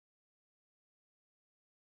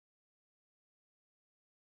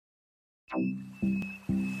Angami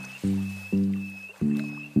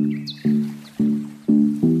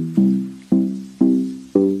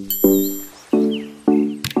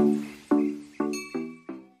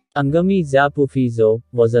Zapu Phizo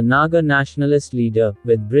was a Naga nationalist leader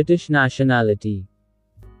with British nationality.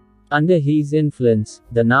 Under his influence,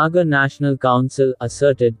 the Naga National Council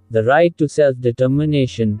asserted the right to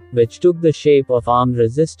self-determination, which took the shape of armed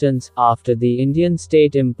resistance after the Indian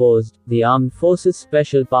state imposed the Armed Forces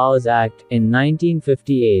Special Powers Act in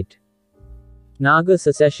 1958. Naga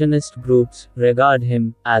secessionist groups regard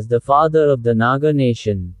him as the father of the Naga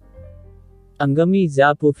nation. Angami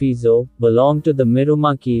Zapu Phizo belonged to the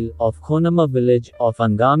Mirumakil of Khonama village of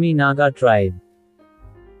Angami Naga tribe.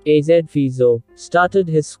 Az Phizo started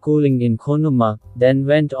his schooling in Khonama, then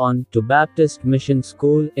went on to Baptist Mission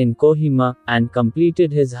School in Kohima, and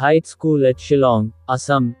completed his high school at Shillong,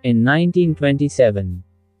 Assam, in 1927.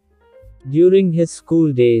 During his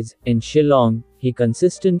school days in Shillong, he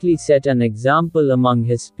consistently set an example among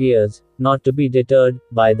his peers, not to be deterred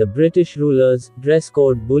by the British rulers' dress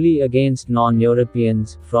code bully against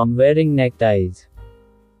non-Europeans from wearing neckties.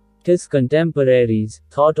 His contemporaries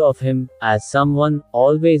thought of him as someone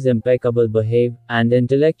always impeccable behave and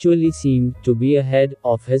intellectually seemed to be ahead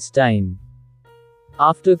of his time.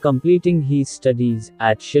 After completing his studies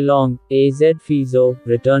at Shillong, Az Phizo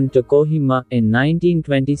returned to Kohima in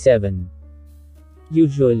 1927.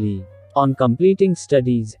 Usually, on completing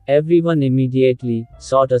studies, everyone immediately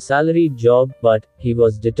sought a salaried job, but he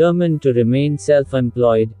was determined to remain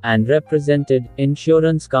self-employed and represented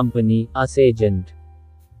insurance company as agent.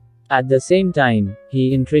 At the same time,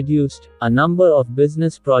 he introduced a number of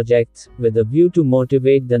business projects with a view to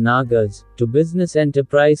motivate the Nagas to business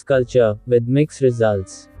enterprise culture with mixed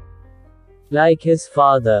results. Like his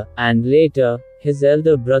father, and later, his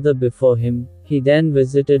elder brother before him, he then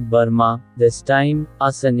visited Burma, this time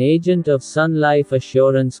as an agent of Sun Life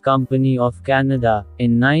Assurance Company of Canada,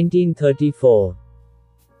 in 1934.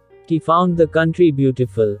 He found the country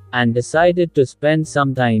beautiful, and decided to spend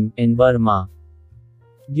some time in Burma.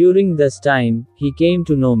 During this time, he came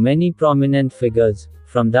to know many prominent figures,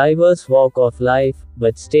 from diverse walk of life,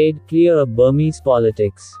 but stayed clear of Burmese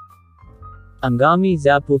politics. Angami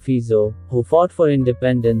Zapu Phizo, who fought for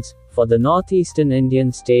independence, for the Northeastern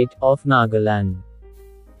Indian state of Nagaland.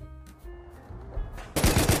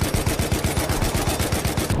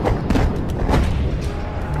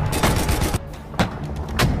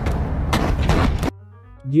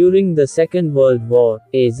 During the Second World War,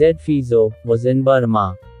 Az Phizo was in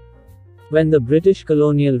Burma. When the British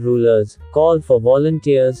colonial rulers called for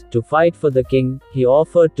volunteers to fight for the king, he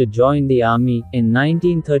offered to join the army in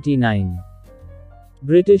 1939.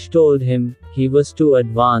 British told him he was too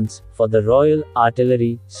advanced for the Royal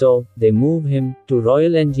Artillery, so they moved him to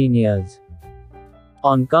Royal Engineers.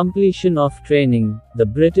 On completion of training, the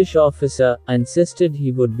British officer insisted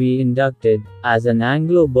he would be inducted as an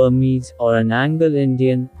Anglo-Burmese or an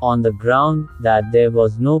Anglo-Indian, on the ground that there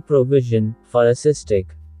was no provision for a Sistik.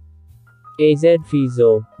 Az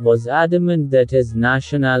Phizo was adamant that his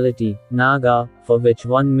nationality, Naga, for which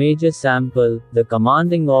one major sample, the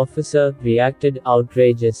commanding officer, reacted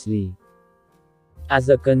outrageously. As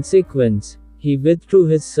a consequence, he withdrew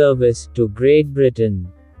his service to Great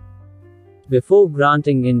Britain. Before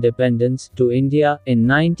granting independence to India in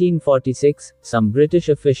 1946, some British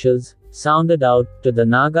officials sounded out to the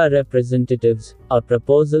Naga representatives a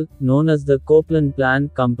proposal known as the Copeland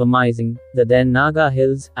Plan, comprising the then Naga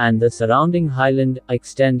Hills and the surrounding highland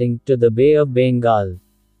extending to the Bay of Bengal.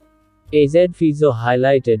 Az Phizo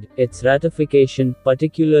highlighted its ratification,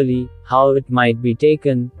 particularly how it might be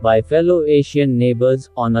taken by fellow Asian neighbors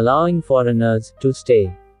on allowing foreigners to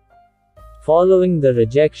stay. Following the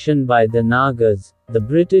rejection by the Nagas, the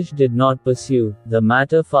British did not pursue the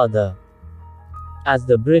matter further. As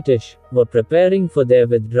the British were preparing for their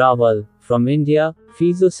withdrawal from India,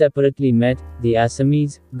 Phizo separately met the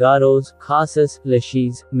Assamese, Garos, Khasas,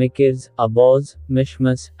 Lashis, Mikirs, Abors,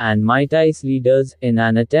 Mishmas, and Meiteis leaders in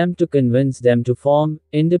an attempt to convince them to form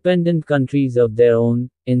independent countries of their own,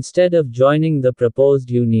 instead of joining the proposed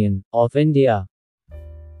Union of India.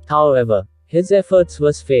 However, his efforts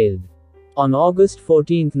was failed. On August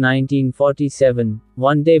 14, 1947,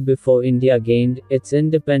 one day before India gained its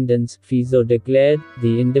independence, Phizo declared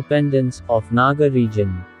the independence of Naga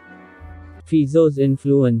region. Phizo's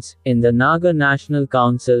influence in the Naga National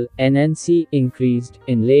Council (NNC) increased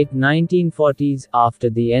in late 1940s after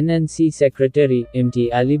the NNC secretary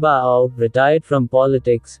Mt. Alibao retired from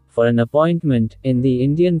politics for an appointment in the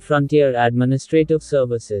Indian Frontier Administrative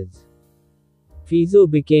Services. Phizo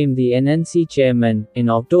became the NNC chairman in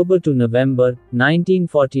October to November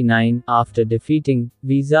 1949 after defeating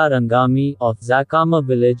Vizar Angami of Zakama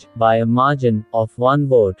village by a margin of 1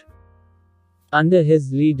 vote. Under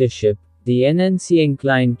his leadership, the NNC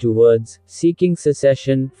inclined towards seeking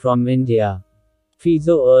secession from India.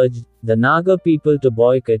 Phizo urged the Naga people to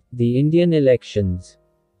boycott the Indian elections.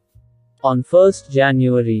 On 1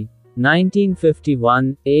 January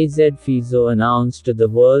 1951, AZ Phizo announced to the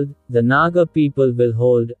world, the Naga people will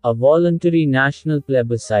hold a voluntary national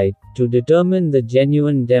plebiscite to determine the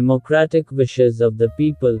genuine democratic wishes of the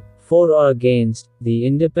people, for or against the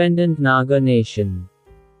independent Naga nation.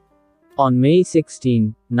 On May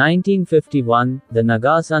 16, 1951, the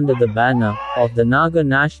Nagas under the banner of the Naga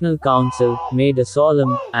National Council made a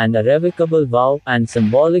solemn and irrevocable vow and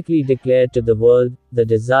symbolically declared to the world the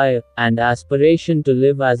desire and aspiration to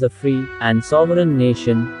live as a free and sovereign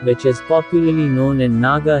nation, which is popularly known in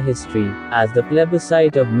Naga history as the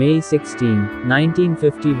plebiscite of May 16,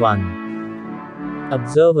 1951.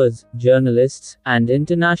 Observers, journalists, and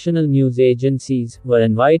international news agencies were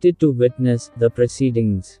invited to witness the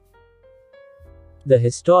proceedings. The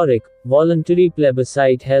historic, voluntary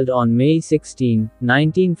plebiscite held on May 16,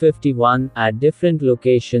 1951, at different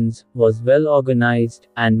locations, was well organized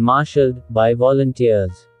and marshaled by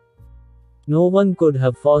volunteers. No one could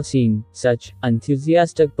have foreseen such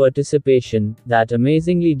enthusiastic participation that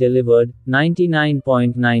amazingly delivered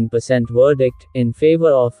 99.9% verdict in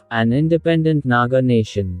favor of an independent Naga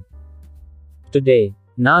nation. Today,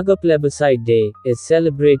 Naga Plebiscite Day is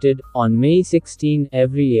celebrated on May 16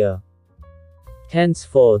 every year.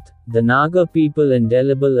 Henceforth, the Naga people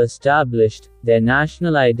indelible established their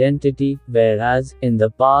national identity, whereas, in the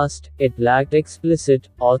past, it lacked explicit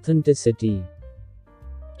authenticity.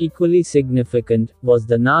 Equally significant was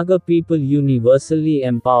the Naga people universally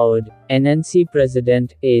empowered NNC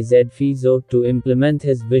President AZ Phizo to implement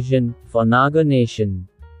his vision for Naga nation.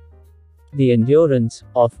 The endurance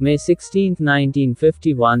of May 16,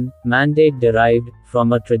 1951 mandate derived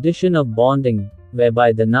from a tradition of bonding,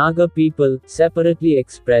 whereby the Naga people separately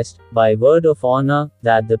expressed, by word of honor,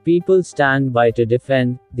 that the people stand by to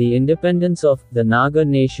defend the independence of the Naga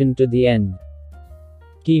nation to the end.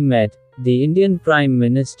 He met the Indian Prime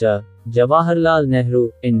Minister, Jawaharlal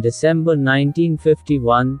Nehru, in December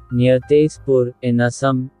 1951, near Tezpur, in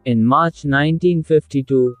Assam, in March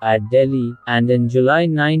 1952, at Delhi, and in July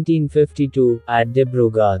 1952, at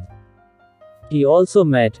Dibrugarh. He also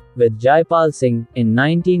met with Jaipal Singh in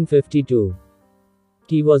 1952.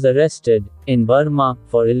 He was arrested in Burma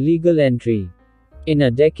for illegal entry. In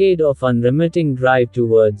a decade of unremitting drive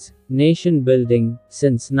towards nation building,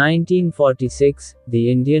 since 1946,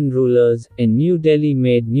 the Indian rulers in New Delhi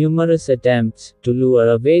made numerous attempts to lure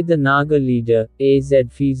away the Naga leader, AZ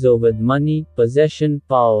Phizo, with money, possession,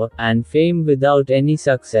 power, and fame without any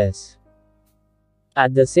success.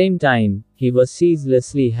 At the same time, he was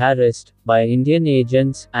ceaselessly harassed by Indian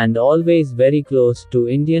agents and always very close to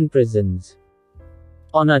Indian prisons.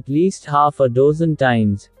 On at least half a dozen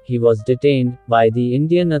times, he was detained by the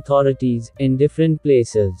Indian authorities in different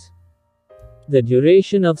places. The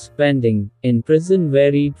duration of spending in prison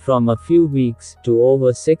varied from a few weeks to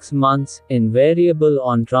over 6 months, invariable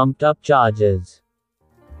on trumped-up charges.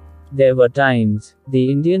 There were times the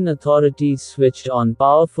Indian authorities switched on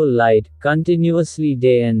powerful light, continuously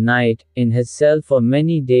day and night, in his cell for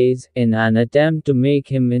many days, in an attempt to make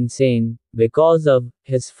him insane, because of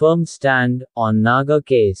his firm stand on Naga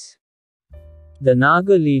case. The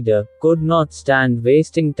Naga leader could not stand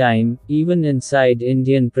wasting time, even inside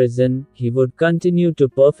Indian prison. He would continue to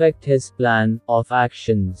perfect his plan of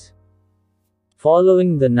actions.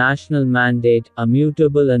 Following the national mandate,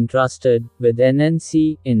 immutable entrusted with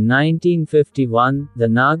NNC, in 1951, the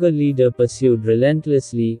Naga leader pursued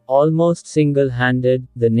relentlessly, almost single-handed,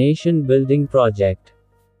 the nation-building project.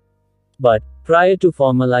 But, prior to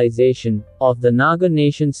formalization of the Naga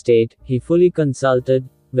nation-state, he fully consulted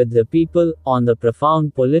with the people on the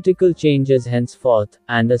profound political changes henceforth,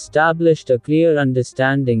 and established a clear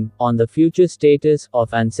understanding on the future status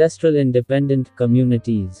of ancestral independent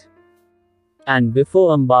communities. And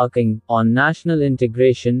before embarking on national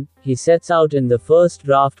integration, he sets out in the first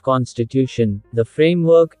draft constitution the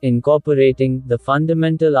framework incorporating the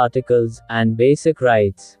fundamental articles and basic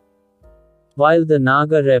rights. While the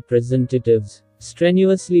Naga representatives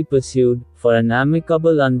strenuously pursued for an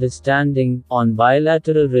amicable understanding on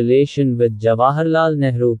bilateral relation with Jawaharlal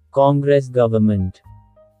Nehru Congress government,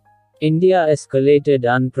 India escalated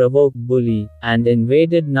unprovoked bully and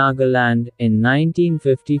invaded Nagaland in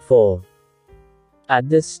 1954. At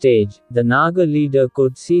this stage, the Naga leader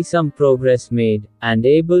could see some progress made, and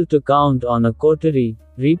able to count on a coterie,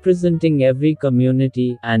 representing every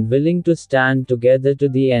community, and willing to stand together to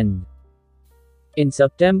the end. In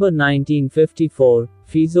September 1954,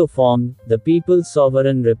 Phizo formed the People's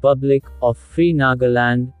Sovereign Republic of Free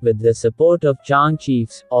Nagaland, with the support of Chang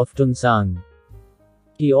chiefs of Tunsang.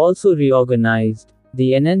 He also reorganized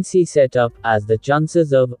the NNC setup as the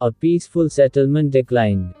chances of a peaceful settlement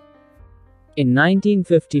declined. In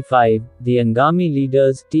 1955, the Angami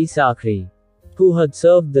leaders T. Sakri, who had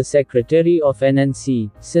served the secretary of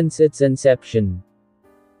NNC since its inception,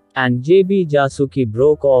 and J.B. Jasuki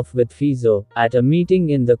broke off with Phizo at a meeting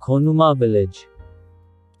in the Khonuma village.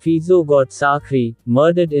 Phizo got Sakri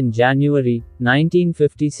murdered in January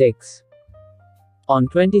 1956. On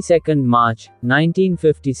 22 March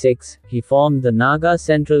 1956, he formed the Naga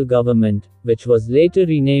Central Government, which was later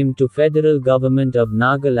renamed to Federal Government of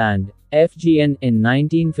Nagaland, FGN, in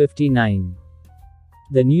 1959.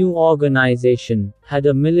 The new organization had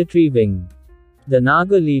a military wing. The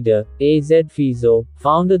Naga leader, A.Z. Phizo,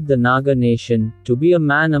 founded the Naga nation, to be a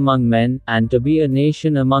man among men, and to be a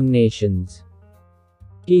nation among nations.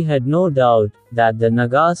 He had no doubt that the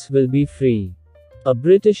Nagas will be free. A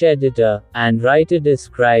British editor and writer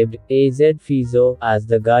described A.Z. Phizo as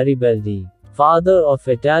the Garibaldi, father of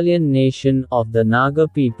Italian nation of the Naga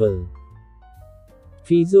people.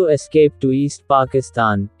 Phizo escaped to East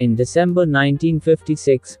Pakistan in December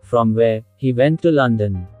 1956, from where he went to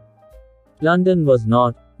London. London was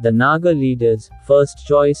not the Naga leader's first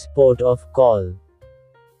choice port of call.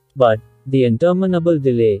 But the interminable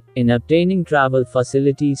delay in obtaining travel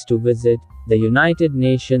facilities to visit the United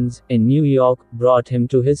Nations in New York brought him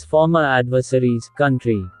to his former adversary's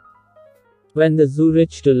country. When the Zurich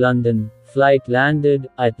to London flight landed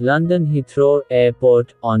at London Heathrow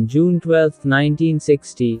Airport on June 12,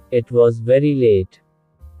 1960, it was very late.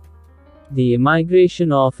 The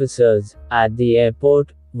immigration officers at the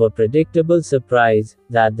airport were predictable surprised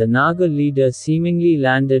that the Naga leader seemingly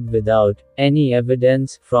landed without any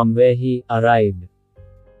evidence from where he arrived.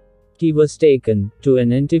 He was taken to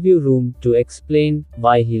an interview room to explain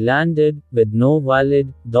why he landed with no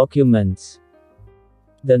valid documents.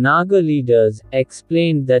 The Naga leaders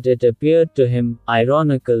explained that it appeared to him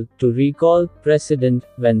ironical to recall precedent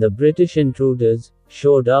when the British intruders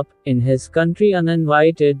showed up in his country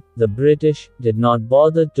uninvited. The British did not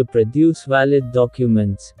bother to produce valid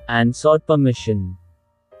documents and sought permission.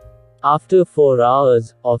 After 4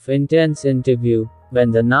 hours of intense interview,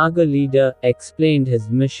 when the Naga leader explained his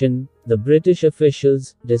mission, the British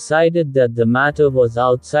officials decided that the matter was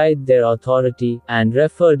outside their authority and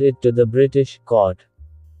referred it to the British court.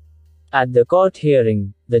 At the court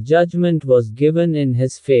hearing, the judgment was given in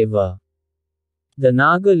his favor. The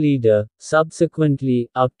Naga leader subsequently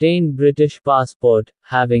obtained British passport,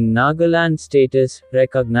 having Nagaland status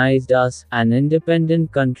recognized as an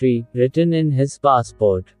independent country written in his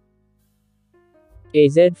passport.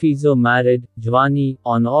 A.Z. Phizo married Jwani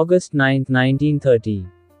on August 9, 1930.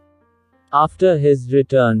 After his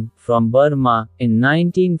return from Burma in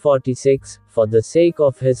 1946, for the sake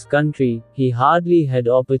of his country, he hardly had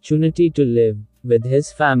opportunity to live with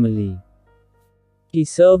his family. He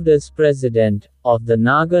served as president of the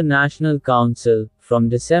Naga National Council from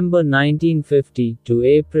December 1950 to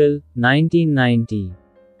April 1990.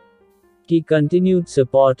 He continued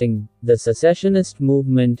supporting the secessionist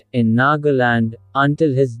movement in Nagaland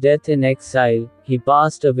until his death in exile. He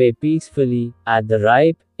passed away peacefully at the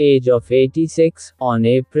ripe age of 86 on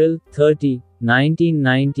April 30,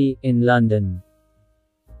 1990 in London.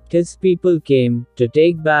 His people came to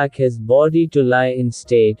take back his body to lie in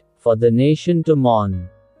state for the nation to mourn.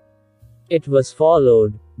 It was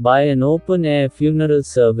followed by an open-air funeral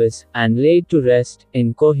service and laid to rest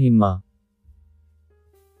in Kohima.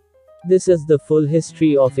 This is the full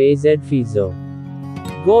history of A.Z. Phizo.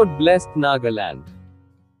 God bless Nagaland.